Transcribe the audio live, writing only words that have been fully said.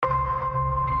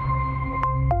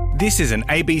This is an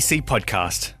ABC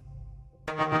podcast.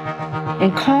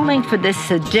 In calling for this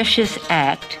seditious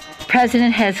act, the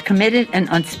President has committed an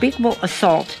unspeakable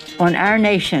assault on our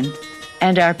nation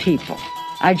and our people.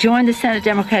 I join the Senate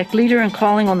Democratic leader in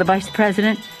calling on the Vice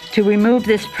President to remove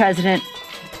this President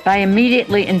by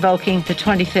immediately invoking the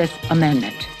 25th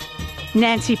Amendment.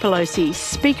 Nancy Pelosi,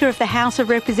 Speaker of the House of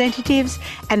Representatives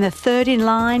and the third in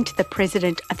line to the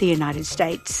President of the United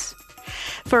States.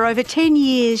 For over 10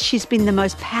 years, she's been the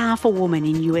most powerful woman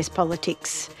in US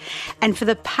politics. And for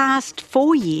the past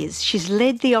 4 years, she's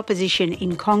led the opposition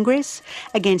in Congress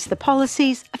against the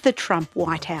policies of the Trump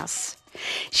White House.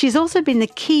 She's also been the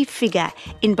key figure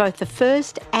in both the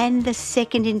first and the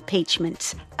second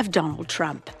impeachments of Donald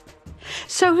Trump.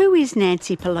 So who is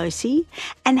Nancy Pelosi,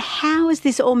 and how has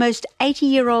this almost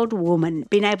 80-year-old woman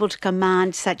been able to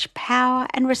command such power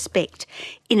and respect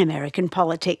in American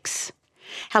politics?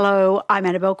 Hello, I'm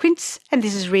Annabelle Quince, and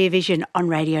this is Rear Vision on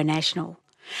Radio National.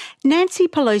 Nancy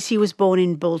Pelosi was born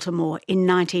in Baltimore in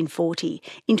 1940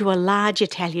 into a large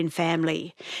Italian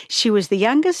family. She was the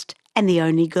youngest and the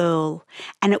only girl,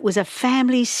 and it was a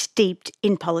family steeped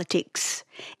in politics,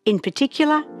 in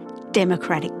particular,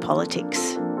 Democratic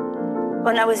politics.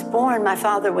 When I was born, my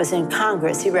father was in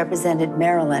Congress. He represented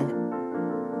Maryland.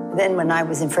 Then when I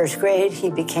was in first grade, he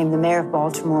became the mayor of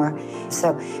Baltimore.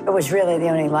 So it was really the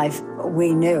only life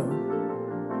we knew.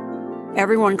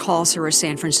 Everyone calls her a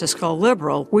San Francisco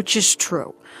liberal, which is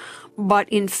true. But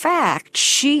in fact,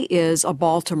 she is a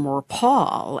Baltimore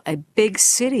Paul, a big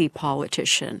city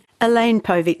politician. Elaine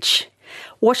Povich,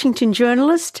 Washington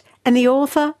journalist and the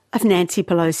author of Nancy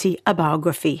Pelosi, a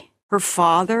biography. Her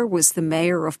father was the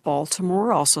mayor of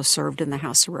Baltimore, also served in the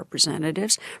House of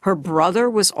Representatives. Her brother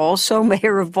was also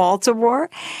mayor of Baltimore.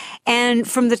 And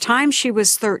from the time she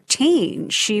was 13,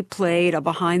 she played a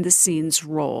behind-the-scenes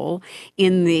role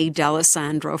in the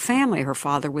D'Alessandro family. Her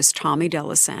father was Tommy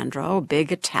D'Alessandro, a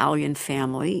big Italian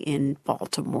family in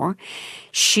Baltimore.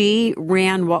 She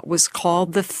ran what was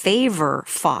called the favor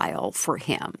file for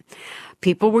him.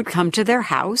 People would come to their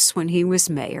house when he was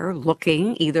mayor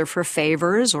looking either for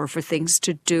favors or for things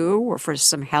to do or for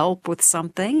some help with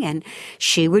something. And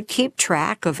she would keep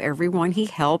track of everyone he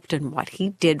helped and what he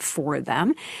did for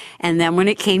them. And then when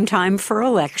it came time for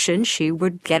election, she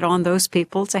would get on those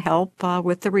people to help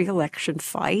with the re-election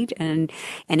fight and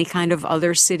any kind of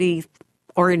other city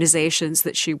organizations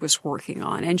that she was working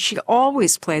on. And she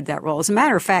always played that role. As a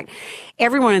matter of fact,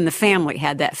 everyone in the family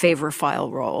had that favor file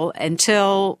role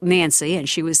until Nancy, and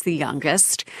she was the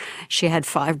youngest. She had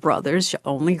 5 brothers,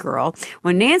 only girl.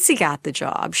 When Nancy got the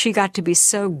job, she got to be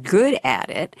so good at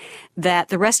it that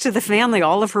the rest of the family,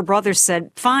 all of her brothers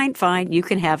said, fine, you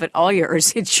can have it, all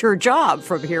yours. It's your job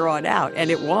from here on out.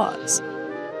 And it was.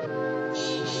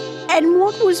 And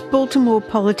what was Baltimore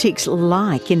politics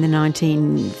like in the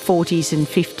 1940s and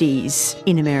 50s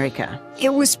in America? It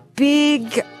was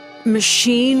big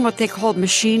machine, what they called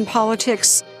machine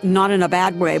politics, not in a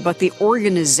bad way, but the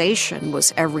organization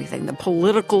was everything. The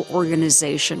political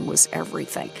organization was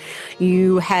everything.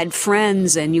 You had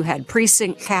friends and you had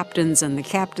precinct captains, and the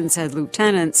captains had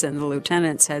lieutenants, and the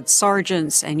lieutenants had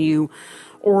sergeants, and you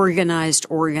organized.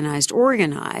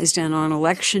 And on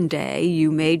election day,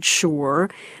 you made sure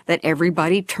that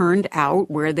everybody turned out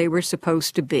where they were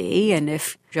supposed to be. And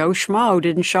if Joe Schmo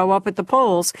didn't show up at the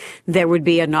polls, there would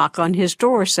be a knock on his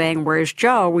door saying, where's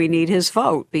Joe? We need his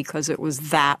vote, because it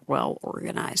was that well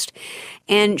organized.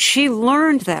 And she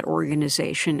learned that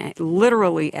organization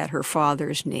literally at her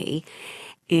father's knee,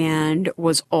 and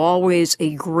was always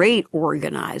a great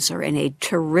organizer and a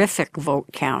terrific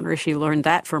vote counter. She learned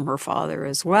that from her father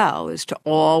as well, is to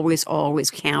always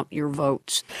count your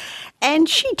votes. And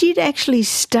she did actually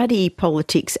study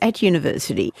politics at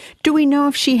university. Do we know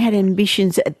if she had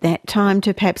ambitions at that time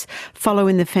to perhaps follow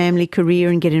in the family career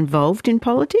and get involved in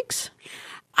politics?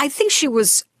 I think she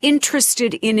was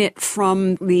interested in it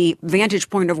from the vantage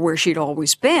point of where she'd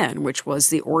always been, which was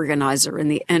the organizer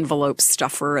and the envelope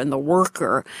stuffer and the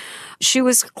worker. She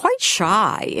was quite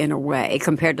shy in a way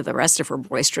compared to the rest of her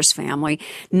boisterous family.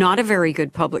 Not a very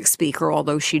good public speaker,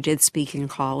 although she did speak in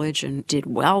college and did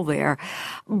well there.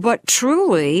 But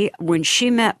truly, when she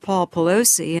met Paul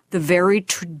Pelosi, the very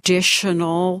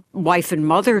traditional wife and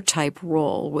mother type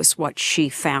role was what she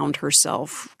found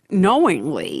herself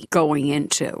knowingly going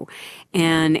into,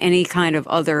 and any kind of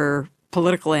other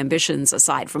political ambitions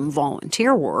aside from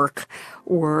volunteer work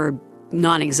were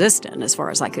non-existent as far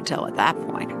as I could tell at that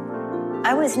point.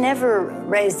 I was never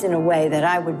raised in a way that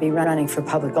I would be running for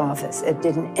public office. It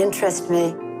didn't interest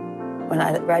me. When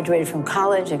I graduated from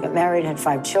college, I got married, had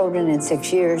 5 children in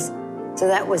 6 years. So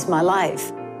that was my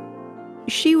life.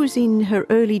 She was in her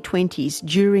early 20s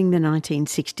during the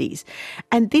 1960s,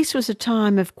 and this was a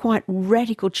time of quite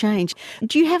radical change.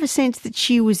 Do you have a sense that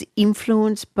she was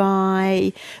influenced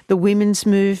by the women's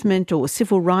movement or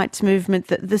civil rights movement,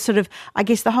 the sort of, I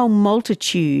guess, the whole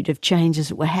multitude of changes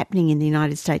that were happening in the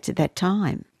United States at that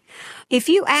time? If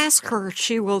you ask her,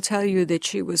 she will tell you that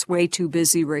she was way too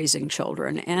busy raising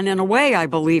children. And in a way, I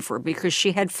believe her because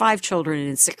she had 5 children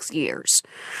in 6 years.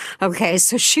 Okay,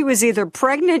 so she was either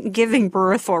pregnant, giving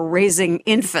birth, or raising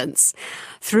infants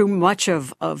through much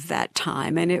of that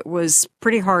time. And it was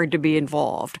pretty hard to be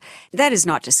involved. That is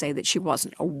not to say that she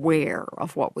wasn't aware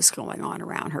of what was going on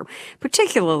around her.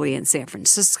 Particularly in San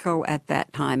Francisco at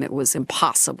that time, it was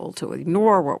impossible to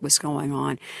ignore what was going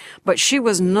on. But she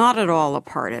was not at all a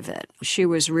part of it. She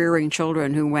was rearing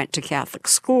children who went to Catholic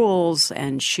schools,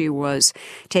 and she was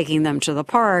taking them to the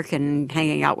park and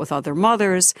hanging out with other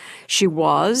mothers. She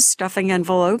was stuffing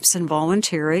envelopes and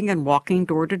volunteering and walking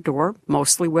door to door,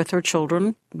 mostly with her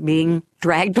children being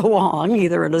dragged along,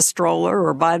 either in a stroller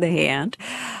or by the hand.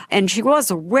 And she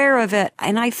was aware of it,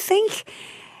 and I think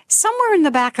somewhere in the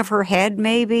back of her head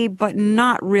maybe, but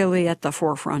not really at the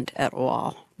forefront at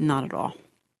all. Not at all.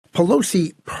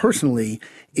 Pelosi personally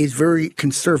is very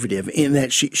conservative in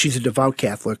that she's a devout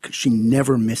Catholic. She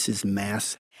never misses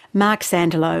Mass. Mark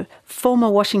Sandalow, former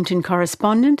Washington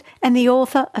correspondent and the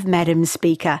author of Madam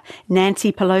Speaker,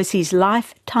 Nancy Pelosi's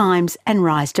Life, Times and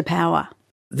Rise to Power.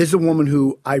 This is a woman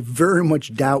who I very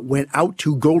much doubt went out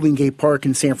to Golden Gate Park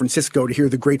in San Francisco to hear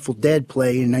the Grateful Dead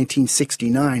play in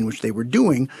 1969, which they were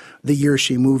doing the year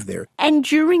she moved there. And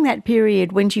during that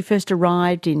period, when she first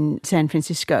arrived in San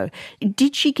Francisco,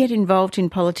 did she get involved in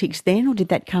politics then, or did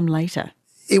that come later?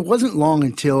 It wasn't long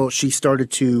until she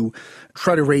started to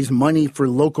try to raise money for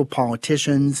local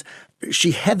politicians.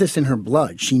 She had this in her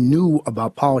blood. She knew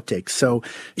about politics. So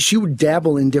she would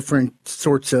dabble in different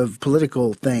sorts of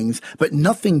political things, but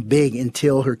nothing big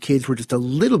until her kids were just a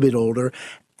little bit older.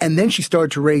 And then she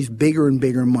started to raise bigger and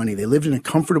bigger money. They lived in a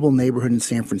comfortable neighborhood in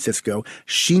San Francisco.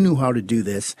 She knew how to do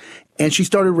this. And she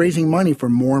started raising money for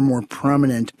more and more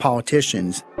prominent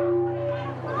politicians.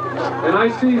 And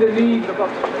I see the need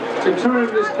to turn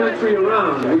this country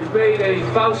around. We've made a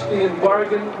Faustian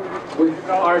bargain with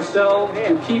ourselves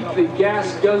to keep the gas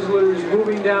guzzlers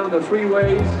moving down the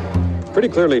freeways. Pretty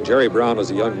clearly, Jerry Brown is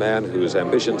a young man whose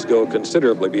ambitions go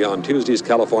considerably beyond Tuesday's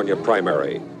California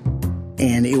primary.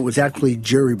 And it was actually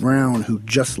Jerry Brown, who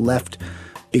just left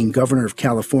being governor of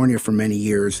California for many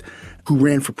years, who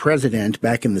ran for president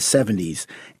back in the 70s.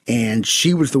 And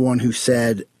she was the one who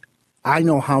said, I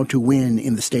know how to win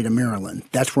in the state of Maryland.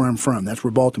 That's where I'm from. That's where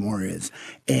Baltimore is.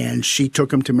 And she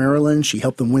took him to Maryland. She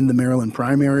helped them win the Maryland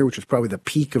primary, which was probably the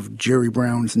peak of Jerry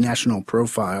Brown's national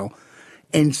profile,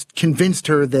 and convinced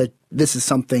her that this is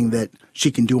something that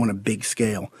she can do on a big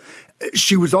scale.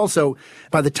 She was also,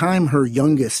 by the time her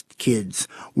youngest kids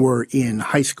were in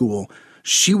high school,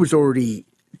 she was already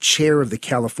chair of the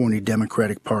California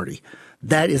Democratic Party.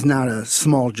 That is not a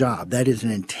small job. That is an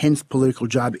intense political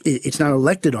job. It's not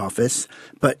elected office,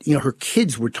 but, you know, her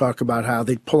kids would talk about how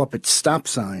they'd pull up at stop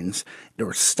signs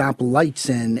or stop lights,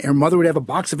 and her mother would have a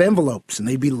box of envelopes, and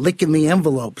they'd be licking the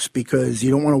envelopes because you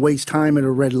don't want to waste time at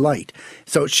a red light.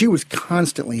 So she was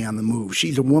constantly on the move.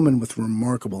 She's a woman with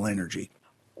remarkable energy.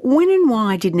 When and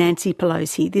why did Nancy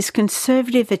Pelosi, this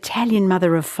conservative Italian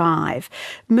mother of 5,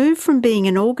 move from being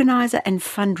an organiser and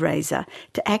fundraiser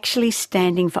to actually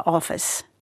standing for office?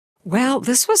 Well,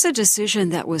 this was a decision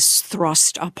that was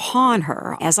thrust upon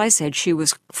her. As I said, she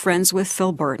was friends with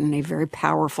Phil Burton, a very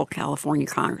powerful California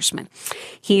congressman.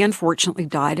 He unfortunately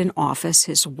died in office.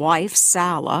 His wife,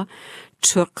 Sala,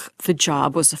 took the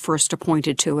job, was the first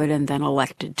appointed to it, and then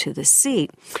elected to the seat.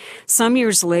 Some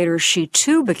years later, she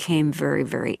too became very,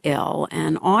 very ill,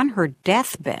 and on her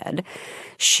deathbed,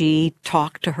 she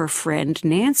talked to her friend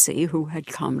Nancy, who had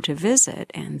come to visit,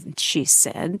 and she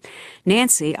said,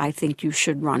 Nancy, I think you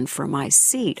should run for my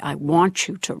seat. I want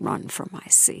you to run for my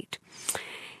seat.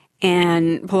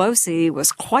 And Pelosi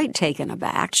was quite taken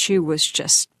aback. She was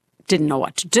just didn't know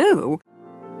what to do.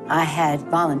 I had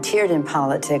volunteered in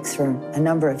politics for a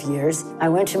number of years. I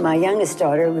went to my youngest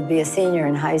daughter, who would be a senior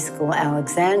in high school,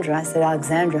 Alexandra. I said,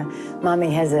 Alexandra,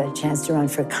 Mommy has a chance to run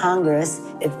for Congress.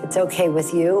 If it's okay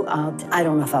with you, I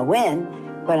don't know if I'll win,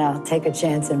 but I'll take a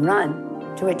chance and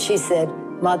run. To which she said,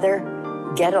 Mother,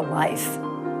 get a life.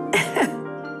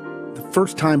 The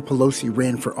first time Pelosi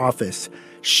ran for office,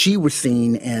 she was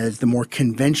seen as the more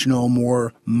conventional,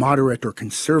 more moderate or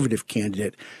conservative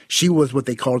candidate. She was what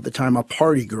they called at the time a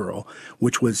party girl,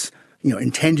 which was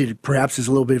intended perhaps as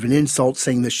a little bit of an insult,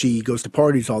 saying that she goes to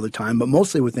parties all the time. But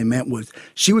mostly what they meant was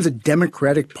she was a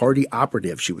Democratic Party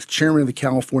operative. She was chairman of the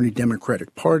California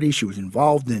Democratic Party. She was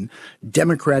involved in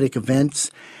Democratic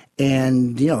events.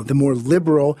 And, the more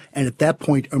liberal and at that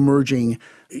point emerging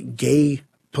gay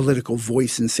political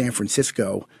voice in San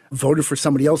Francisco voted for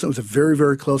somebody else. It was a very,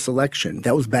 very close election.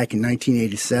 That was back in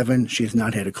 1987. She has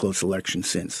not had a close election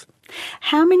since.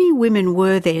 How many women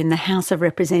were there in the House of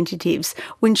Representatives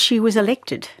when she was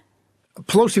elected?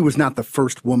 Pelosi was not the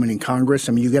first woman in Congress.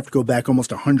 I mean, you have to go back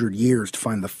almost 100 years to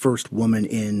find the first woman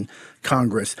in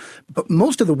Congress. But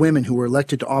most of the women who were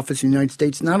elected to office in the United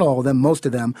States, not all of them, most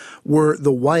of them, were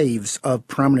the wives of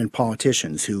prominent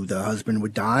politicians who the husband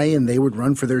would die and they would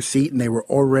run for their seat and they were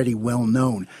already well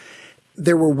known.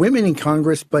 There were women in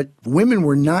Congress, but women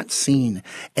were not seen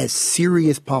as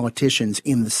serious politicians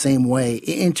in the same way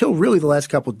until really the last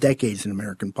couple of decades in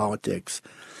American politics.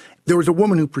 There was a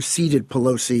woman who preceded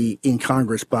Pelosi in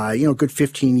Congress by, a good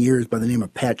 15 years by the name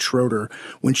of Pat Schroeder.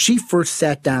 When she first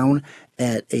sat down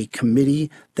at a committee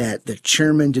that the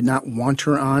chairman did not want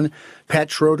her on,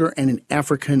 Pat Schroeder and an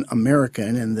African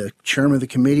American, and the chairman of the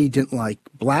committee didn't like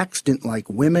blacks, didn't like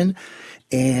women.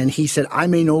 And he said, I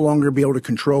may no longer be able to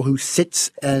control who sits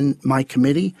in my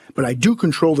committee, but I do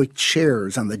control the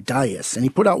chairs on the dais. And he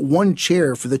put out one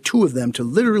chair for the two of them to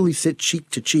literally sit cheek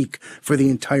to cheek for the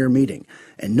entire meeting.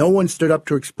 And no one stood up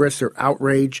to express their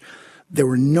outrage. There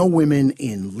were no women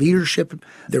in leadership.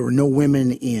 There were no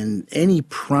women in any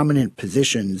prominent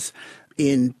positions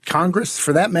in Congress,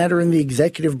 for that matter, in the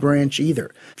executive branch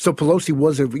either. So Pelosi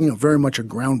was very much a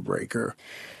groundbreaker.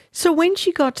 So when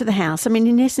she got to the House, I mean,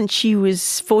 in essence, she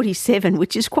was 47,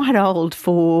 which is quite old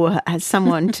for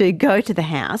someone to go to the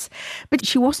House. But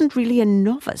she wasn't really a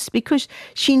novice because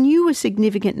she knew a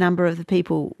significant number of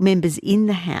the members in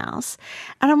the House.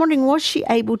 And I'm wondering, was she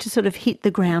able to sort of hit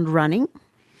the ground running?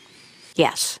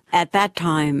 Yes. At that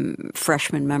time,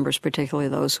 freshman members, particularly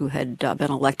those who had been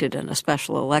elected in a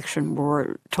special election,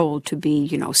 were told to be,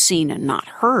 seen and not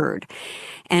heard.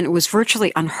 And it was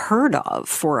virtually unheard of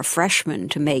for a freshman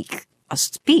to make a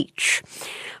speech.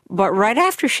 But right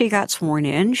after she got sworn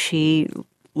in, she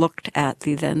looked at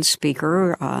the then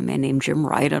speaker, a man named Jim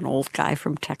Wright, an old guy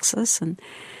from Texas, and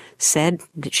said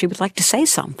that she would like to say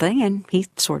something. And he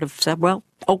sort of said, well,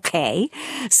 okay.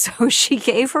 So she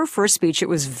gave her first speech. It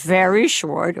was very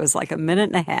short. It was like a minute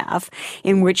and a half,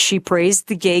 in which she praised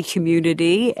the gay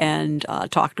community and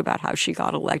talked about how she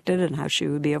got elected and how she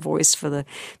would be a voice for the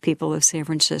people of San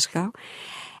Francisco.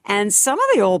 And some of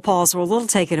the old Pauls were a little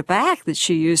taken aback that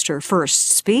she used her first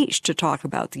speech to talk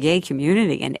about the gay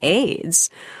community and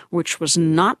AIDS, which was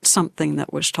not something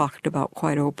that was talked about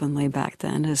quite openly back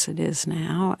then as it is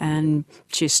now. And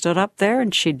she stood up there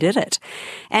and she did it.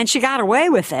 And she got away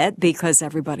with it because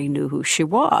everybody knew who she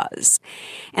was.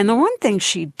 And the one thing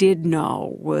she did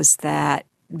know was that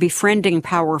befriending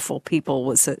powerful people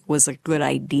was a good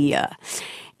idea.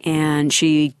 And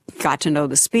she got to know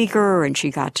the speaker and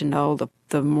she got to know the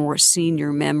more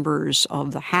senior members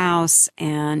of the House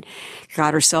and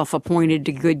got herself appointed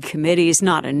to good committees,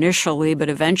 not initially, but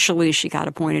eventually she got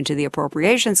appointed to the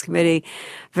Appropriations Committee,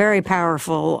 very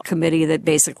powerful committee that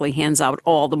basically hands out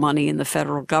all the money in the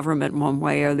federal government one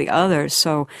way or the other.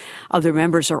 So other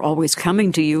members are always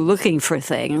coming to you looking for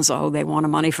things. Oh, they want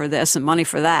money for this and money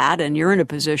for that, and you're in a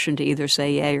position to either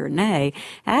say yay or nay.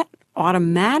 That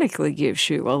automatically gives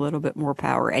you a little bit more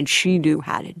power, and she knew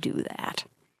how to do that.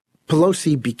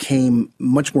 Pelosi became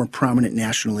much more prominent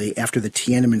nationally after the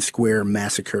Tiananmen Square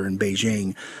massacre in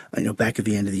Beijing, back at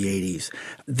the end of the 80s.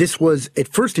 This was at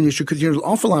first an issue because there's an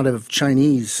awful lot of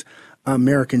Chinese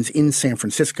Americans in San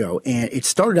Francisco, and it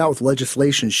started out with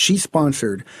legislation she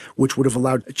sponsored, which would have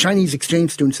allowed Chinese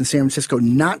exchange students in San Francisco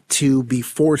not to be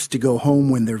forced to go home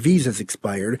when their visas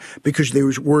expired because they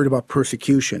were worried about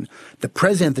persecution. The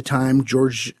president at the time,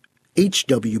 George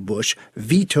H.W. Bush,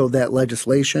 vetoed that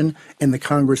legislation, and the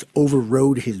Congress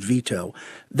overrode his veto.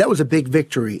 That was a big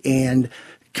victory, and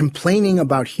complaining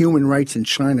about human rights in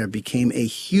China became a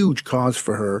huge cause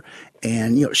for her.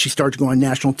 And, she started to go on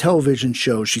national television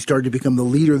shows. She started to become the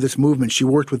leader of this movement. She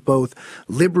worked with both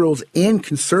liberals and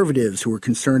conservatives who were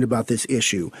concerned about this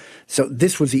issue. So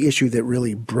this was the issue that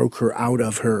really broke her out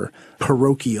of her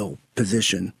parochial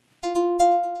position.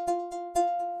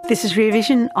 This is Rear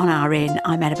Vision on RN.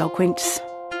 I'm Annabelle Quince.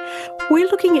 We're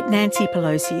looking at Nancy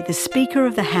Pelosi, the Speaker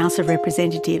of the House of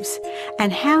Representatives,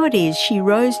 and how it is she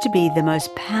rose to be the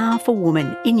most powerful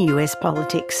woman in US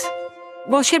politics.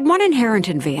 Well, she had one inherent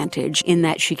advantage in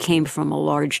that she came from a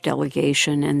large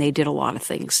delegation and they did a lot of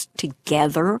things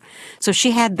together. So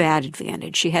she had that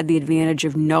advantage. She had the advantage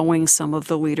of knowing some of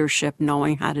the leadership,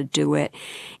 knowing how to do it.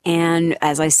 And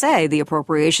as I say, the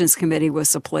Appropriations Committee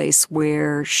was a place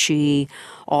where she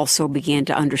also began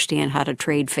to understand how to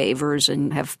trade favors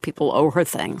and have people owe her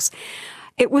things.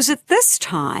 It was at this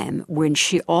time when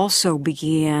she also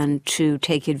began to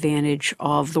take advantage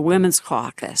of the Women's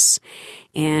Caucus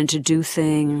and to do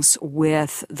things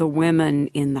with the women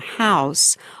in the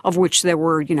House, of which there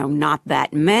were, not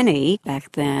that many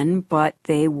back then, but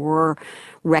they were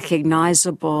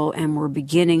recognizable and were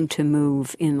beginning to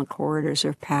move in the corridors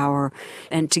of power.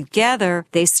 And together,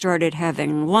 they started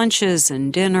having lunches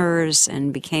and dinners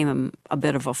and became a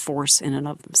bit of a force in and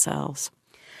of themselves.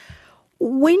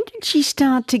 When did she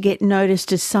start to get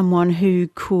noticed as someone who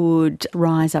could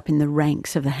rise up in the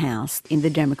ranks of the House in the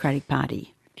Democratic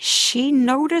Party? She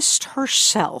noticed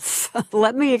herself.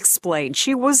 Let me explain.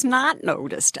 She was not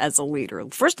noticed as a leader.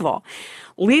 First of all,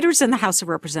 leaders in the House of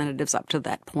Representatives up to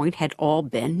that point had all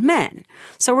been men.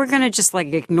 So we're going to just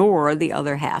ignore the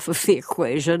other half of the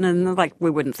equation and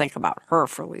we wouldn't think about her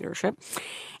for leadership.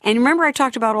 And remember I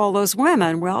talked about all those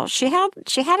women? Well, she had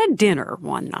a dinner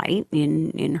one night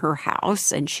in her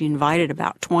house, and she invited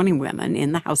about 20 women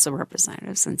in the House of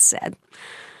Representatives and said,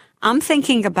 I'm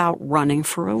thinking about running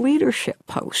for a leadership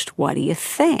post. What do you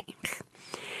think?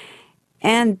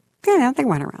 And, they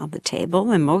went around the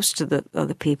table, and most of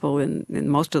the people and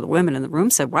most of the women in the room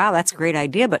said, wow, that's a great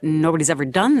idea, but nobody's ever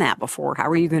done that before. How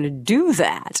are you going to do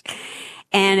that?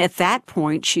 And at that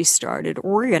point, she started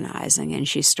organizing, and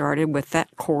she started with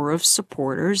that core of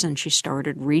supporters, and she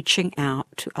started reaching out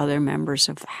to other members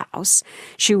of the House.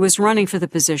 She was running for the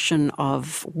position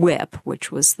of whip,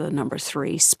 which was the number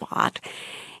 3 spot.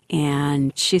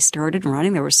 And she started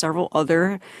running. There were several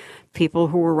other people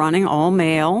who were running, all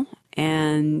male.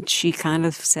 And she kind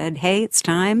of said, hey, it's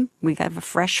time. We have a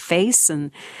fresh face,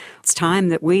 and it's time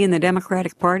that we in the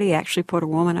Democratic Party actually put a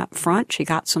woman up front. She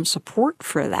got some support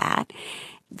for that.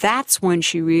 That's when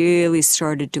she really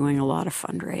started doing a lot of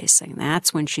fundraising.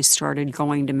 That's when she started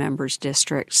going to members'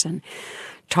 districts and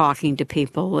talking to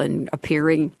people and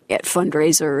appearing at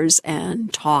fundraisers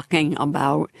and talking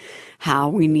about how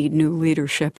we need new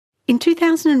leadership. In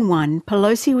 2001,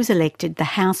 Pelosi was elected the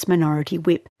House Minority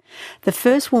Whip, the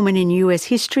first woman in US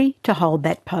history to hold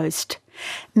that post.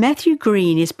 Matthew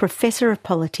Green is Professor of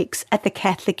Politics at the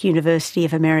Catholic University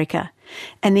of America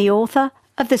and the author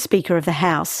of The Speaker of the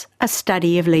House, A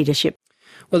Study of Leadership.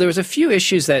 Well, there was a few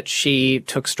issues that she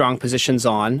took strong positions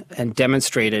on and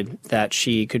demonstrated that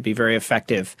she could be very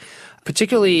effective,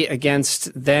 particularly against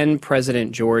then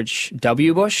President George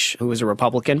W. Bush, who was a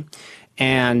Republican,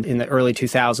 and in the early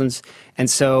 2000s. And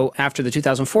so after the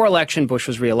 2004 election, Bush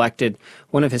was reelected.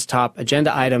 One of his top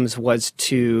agenda items was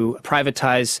to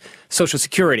privatize Social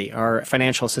Security, our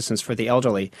financial assistance for the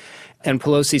elderly. And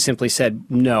Pelosi simply said,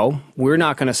 no, we're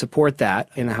not going to support that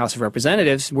in the House of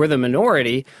Representatives. We're the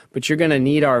minority, but you're going to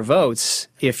need our votes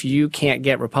if you can't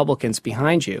get Republicans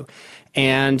behind you.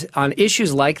 And on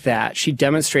issues like that, she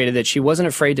demonstrated that she wasn't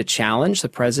afraid to challenge the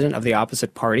president of the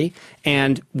opposite party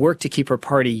and work to keep her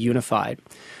party unified.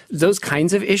 Those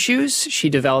kinds of issues, she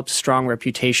developed a strong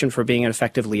reputation for being an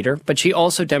effective leader, but she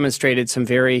also demonstrated some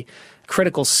very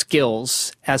critical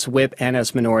skills as whip and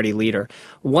as minority leader.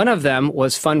 One of them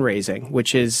was fundraising,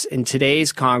 which is in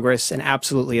today's Congress an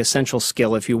absolutely essential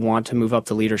skill if you want to move up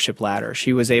the leadership ladder.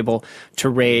 She was able to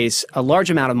raise a large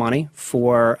amount of money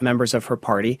for members of her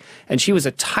party, and she was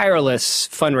a tireless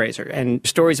fundraiser. And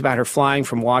stories about her flying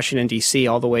from Washington, D.C.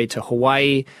 all the way to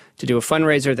Hawaii to do a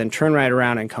fundraiser, then turn right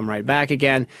around and come right back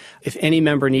again. If any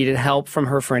member needed help from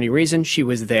her for any reason, she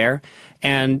was there.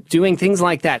 And doing things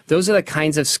like that, those are the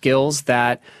kinds of skills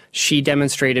that she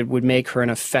demonstrated would make her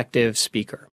an effective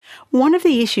speaker. One of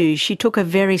the issues she took a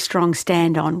very strong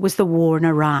stand on was the war in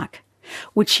Iraq,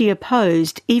 which she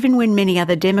opposed even when many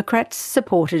other Democrats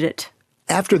supported it.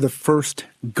 After the first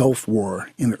Gulf War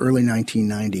in the early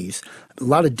 1990s, a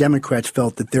lot of Democrats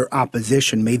felt that their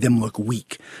opposition made them look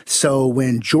weak. So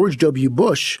when George W.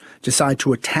 Bush decided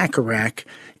to attack Iraq,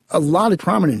 a lot of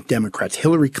prominent Democrats,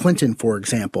 Hillary Clinton, for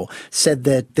example, said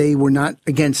that they were not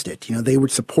against it. They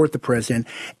would support the president.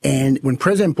 And when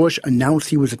President Bush announced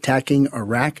he was attacking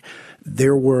Iraq,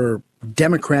 there were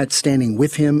Democrats standing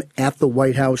with him at the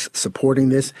White House supporting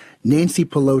this. Nancy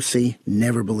Pelosi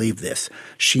never believed this.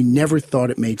 She never thought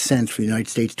it made sense for the United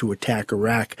States to attack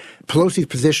Iraq. Pelosi's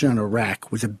position on Iraq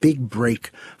was a big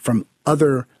break from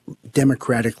other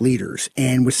Democratic leaders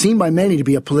and was seen by many to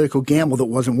be a political gamble that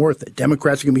wasn't worth it.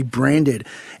 Democrats are going to be branded,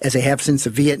 as they have since the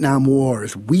Vietnam War,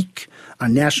 as weak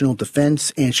on national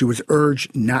defense, and she was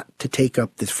urged not to take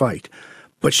up this fight.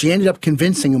 But she ended up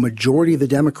convincing a majority of the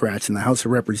Democrats in the House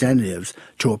of Representatives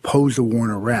to oppose the war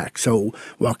in Iraq. So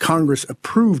while Congress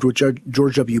approved what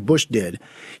George W. Bush did,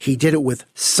 he did it with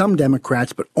some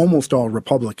Democrats, but almost all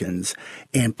Republicans.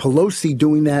 And Pelosi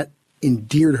doing that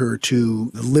endeared her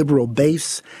to the liberal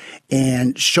base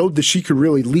and showed that she could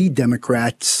really lead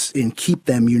Democrats and keep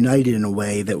them united in a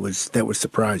way that was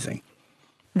surprising.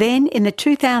 Then, in the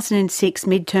 2006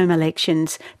 midterm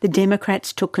elections, the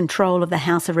Democrats took control of the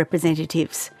House of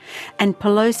Representatives, and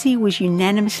Pelosi was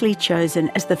unanimously chosen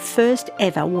as the first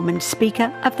ever woman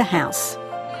Speaker of the House.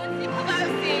 Nancy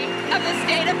Pelosi of the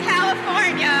state of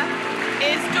California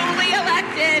is duly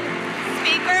elected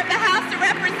Speaker of the House of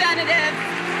Representatives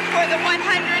for the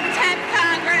 110th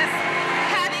Congress,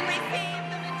 having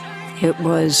received the majority. It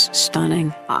was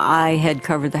stunning. I had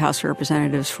covered the House of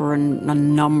Representatives for a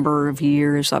number of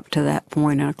years up to that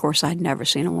point, and of course I'd never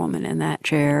seen a woman in that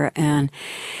chair, and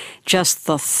just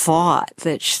the thought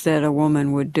that a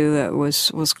woman would do it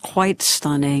was quite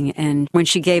stunning. And when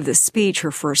she gave the speech,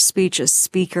 her first speech as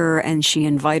Speaker, and she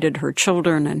invited her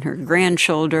children and her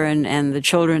grandchildren and the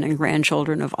children and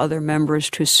grandchildren of other members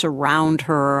to surround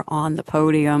her on the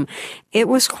podium, it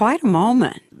was quite a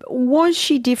moment. Was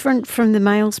she different from the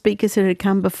male speakers that had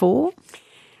come before?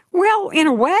 Well, in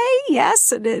a way,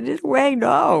 yes, and in a way,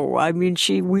 no. I mean,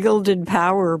 she wielded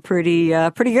power pretty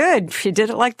good. She did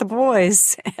it like the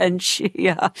boys, and she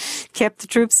kept the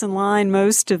troops in line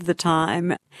most of the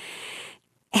time.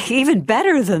 Even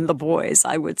better than the boys,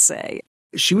 I would say.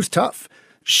 She was tough.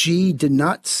 She did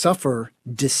not suffer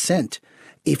dissent.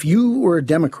 If you were a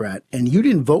Democrat and you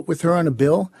didn't vote with her on a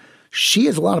bill, she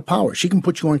has a lot of power. She can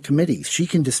put you on committees. She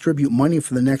can distribute money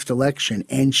for the next election,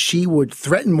 and she would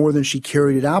threaten more than she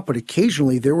carried it out. But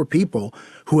occasionally there were people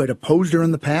who had opposed her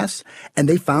in the past, and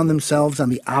they found themselves on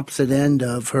the opposite end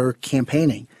of her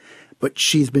campaigning. But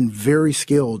she's been very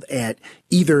skilled at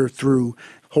either through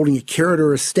holding a carrot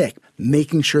or a stick,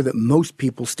 making sure that most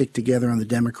people stick together on the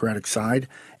Democratic side.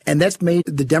 And that's made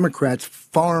the Democrats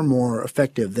far more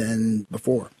effective than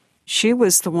before. She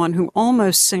was the one who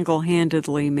almost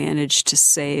single-handedly managed to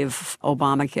save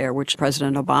Obamacare, which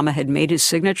President Obama had made his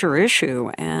signature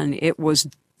issue, and it was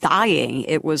dying.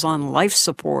 It was on life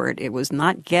support. It was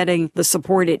not getting the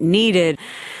support it needed.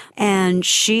 And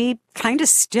she kind of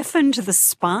stiffened the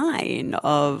spine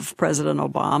of President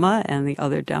Obama and the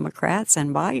other Democrats,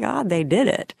 and by God, they did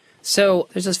it. So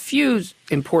there's a few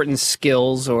important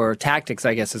skills or tactics,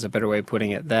 I guess is a better way of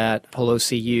putting it, that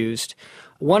Pelosi used.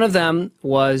 One of them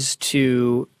was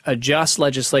to adjust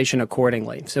legislation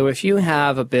accordingly. So if you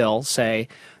have a bill, say,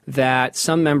 that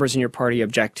some members in your party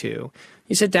object to,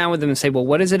 you sit down with them and say, well,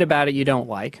 what is it about it you don't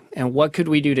like? And what could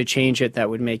we do to change it that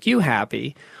would make you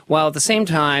happy? While at the same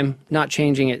time, not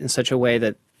changing it in such a way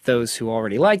that those who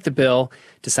already like the bill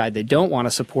decide they don't want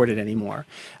to support it anymore.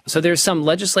 So there's some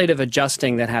legislative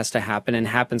adjusting that has to happen, and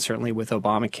happens certainly with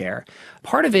Obamacare.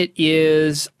 Part of it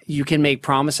is you can make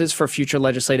promises for future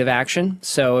legislative action.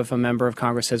 So if a member of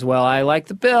Congress says, well, I like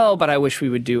the bill, but I wish we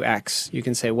would do X, you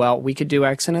can say, well, we could do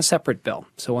X in a separate bill.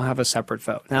 So we'll have a separate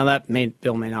vote. Now that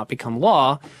bill may not become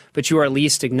law, but you are at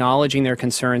least acknowledging their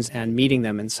concerns and meeting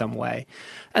them in some way.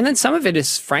 And then some of it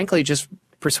is, frankly, just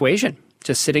persuasion.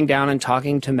 Just sitting down and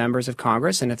talking to members of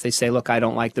Congress. And if they say, look, I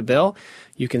don't like the bill,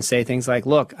 you can say things like,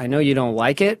 look, I know you don't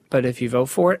like it, but if you vote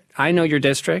for it, I know your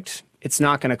district. It's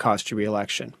not going to cost you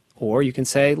re-election. Or you can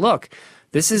say, look,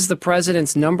 this is the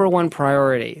president's number one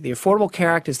priority. The Affordable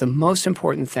Care Act is the most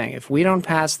important thing. If we don't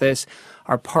pass this,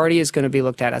 our party is going to be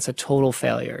looked at as a total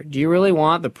failure. Do you really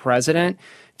want the president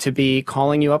to be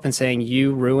calling you up and saying,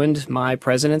 you ruined my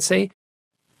presidency?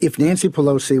 If Nancy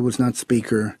Pelosi was not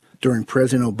Speaker during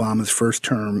President Obama's first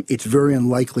term, it's very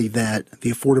unlikely that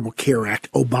the Affordable Care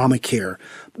Act, Obamacare,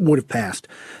 would have passed.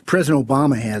 President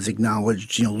Obama has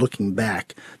acknowledged, looking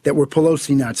back, that were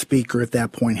Pelosi not Speaker at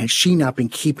that point, had she not been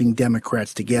keeping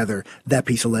Democrats together, that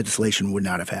piece of legislation would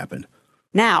not have happened.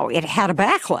 Now, it had a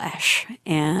backlash,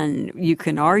 and you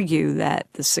can argue that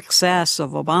the success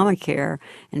of Obamacare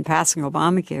and passing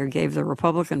Obamacare gave the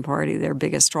Republican Party their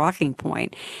biggest talking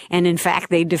point. And in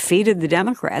fact, they defeated the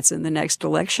Democrats in the next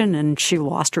election, and she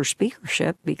lost her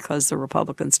speakership because the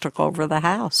Republicans took over the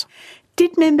House.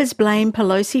 Did members blame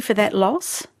Pelosi for that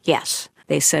loss? Yes.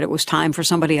 They said it was time for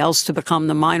somebody else to become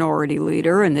the minority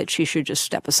leader and that she should just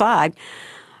step aside.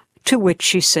 To which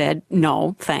she said,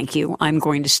 no, thank you, I'm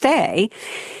going to stay.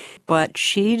 But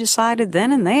she decided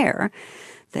then and there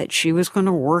that she was going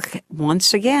to work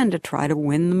once again to try to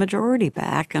win the majority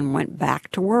back, and went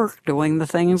back to work doing the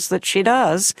things that she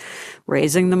does,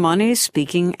 raising the money,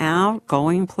 speaking out,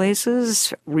 going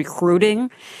places, recruiting,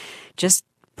 just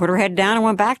put her head down and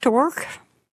went back to work.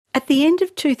 At the end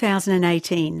of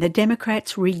 2018, the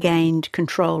Democrats regained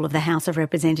control of the House of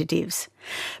Representatives.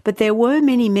 But there were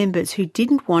many members who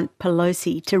didn't want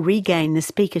Pelosi to regain the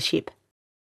speakership.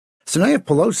 So now you have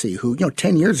Pelosi, who,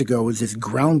 10 years ago was this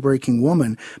groundbreaking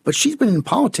woman, but she's been in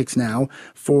politics now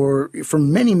for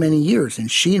many, many years. And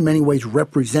she, in many ways,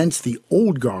 represents the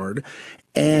old guard.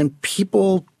 And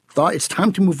people thought it's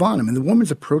time to move on. I mean, the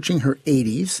woman's approaching her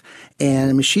 80s, and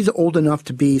I mean, she's old enough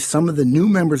to be some of the new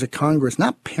members of Congress,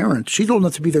 not parents. She's old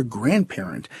enough to be their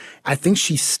grandparent. I think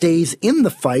she stays in the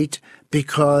fight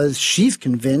because she's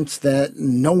convinced that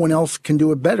no one else can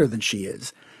do it better than she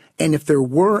is. And if there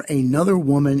were another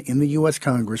woman in the U.S.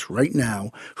 Congress right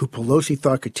now who Pelosi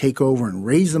thought could take over and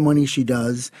raise the money she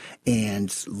does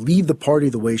and lead the party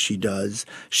the way she does,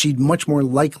 she'd much more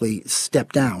likely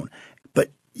step down. But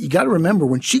you got to remember,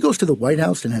 when she goes to the White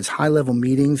House and has high-level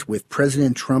meetings with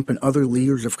President Trump and other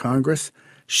leaders of Congress,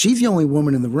 she's the only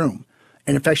woman in the room.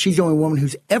 And in fact, she's the only woman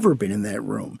who's ever been in that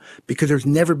room, because there's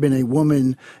never been a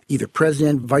woman, either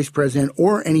president, vice president,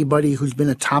 or anybody who's been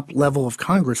a top level of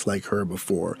Congress like her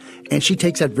before. And she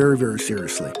takes that very, very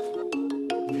seriously.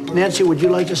 Nancy, would you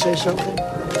like to say something?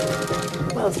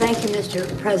 Well, thank you,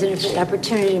 Mr. President, for the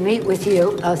opportunity to meet with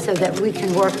you so that we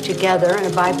can work together in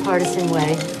a bipartisan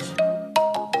way.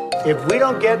 If we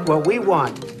don't get what we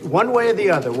want, one way or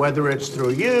the other, whether it's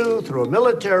through you, through a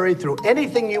military, through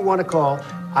anything you want to call,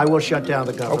 I will shut down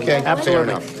the government. Okay,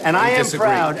 absolutely. And I am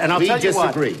proud, and I'll tell you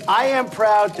what, I am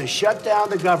proud to shut down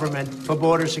the government for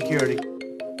border security.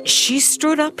 She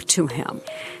stood up to him,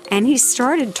 and he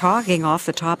started talking off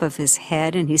the top of his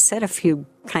head, and he said a few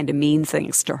kind of mean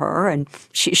things to her, and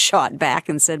she shot back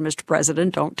and said, Mr.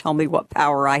 President, don't tell me what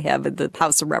power I have in the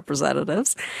House of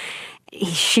Representatives.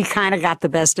 She kind of got the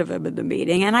best of him in the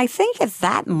meeting, and I think at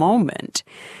that moment,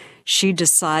 she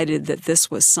decided that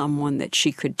this was someone that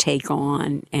she could take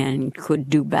on and could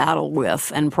do battle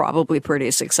with, and probably pretty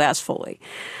successfully.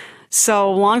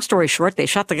 So long story short, they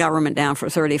shut the government down for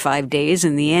 35 days.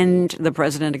 In the end, the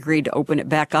president agreed to open it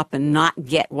back up and not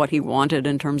get what he wanted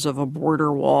in terms of a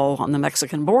border wall on the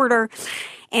Mexican border.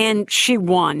 And she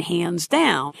won hands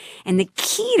down. And the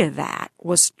key to that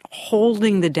was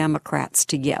holding the Democrats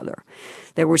together.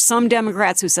 There were some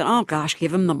Democrats who said, oh, gosh,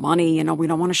 give him the money. We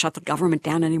don't want to shut the government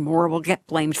down anymore. We'll get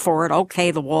blamed for it.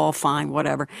 Okay, the wall, fine,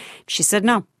 whatever. She said,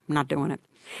 no, I'm not doing it.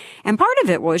 And part of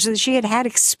it was that she had had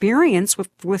experience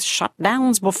with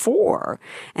shutdowns before.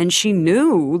 And she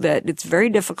knew that it's very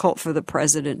difficult for the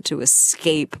president to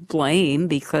escape blame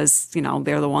because,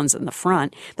 they're the ones in the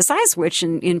front. Besides which,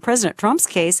 in President Trump's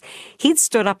case, he'd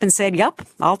stood up and said, yep,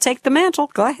 I'll take the mantle.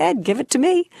 Go ahead, give it to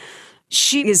me.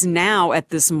 She is now, at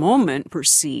this moment,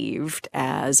 perceived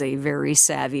as a very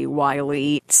savvy,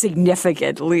 wily,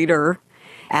 significant leader.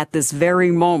 At this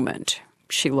very moment,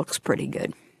 she looks pretty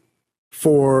good.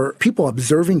 For people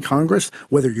observing Congress,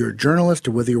 whether you're a journalist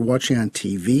or whether you're watching on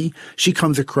TV, she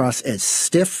comes across as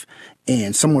stiff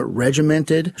and somewhat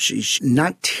regimented. She's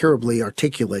not terribly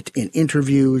articulate in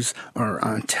interviews or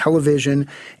on television.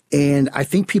 And I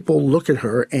think people look at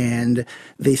her and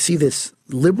they see this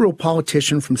liberal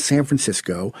politician from San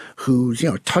Francisco who's,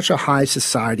 touch of high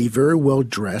society, very well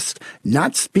dressed,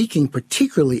 not speaking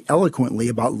particularly eloquently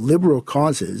about liberal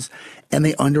causes, and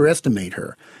they underestimate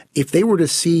her. If they were to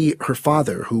see her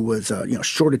father, who was a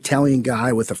short Italian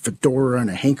guy with a fedora and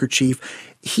a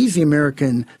handkerchief, he's the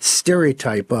American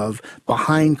stereotype of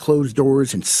behind closed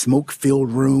doors and smoke-filled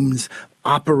rooms,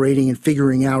 operating and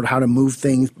figuring out how to move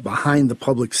things behind the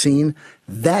public scene.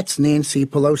 That's Nancy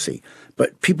Pelosi.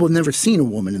 But people have never seen a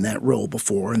woman in that role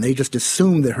before, and they just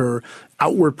assume that her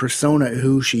outward persona,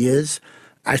 who she is.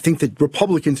 I think that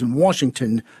Republicans in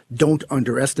Washington don't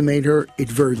underestimate her.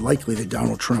 It's very likely that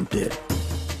Donald Trump did.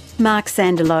 Mark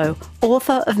Sandilow,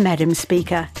 author of Madam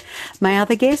Speaker. My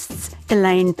other guests,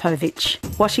 Elaine Povich,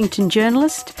 Washington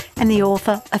journalist and the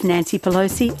author of Nancy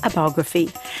Pelosi, a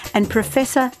biography, and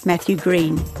Professor Matthew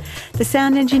Green. The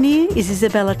sound engineer is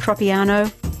Isabella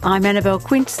Tropiano. I'm Annabelle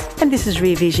Quince, and this is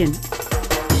Rear Vision.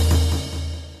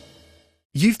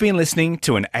 You've been listening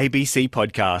to an ABC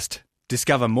podcast.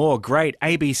 Discover more great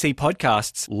ABC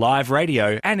podcasts, live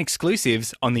radio, and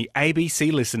exclusives on the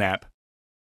ABC Listen app.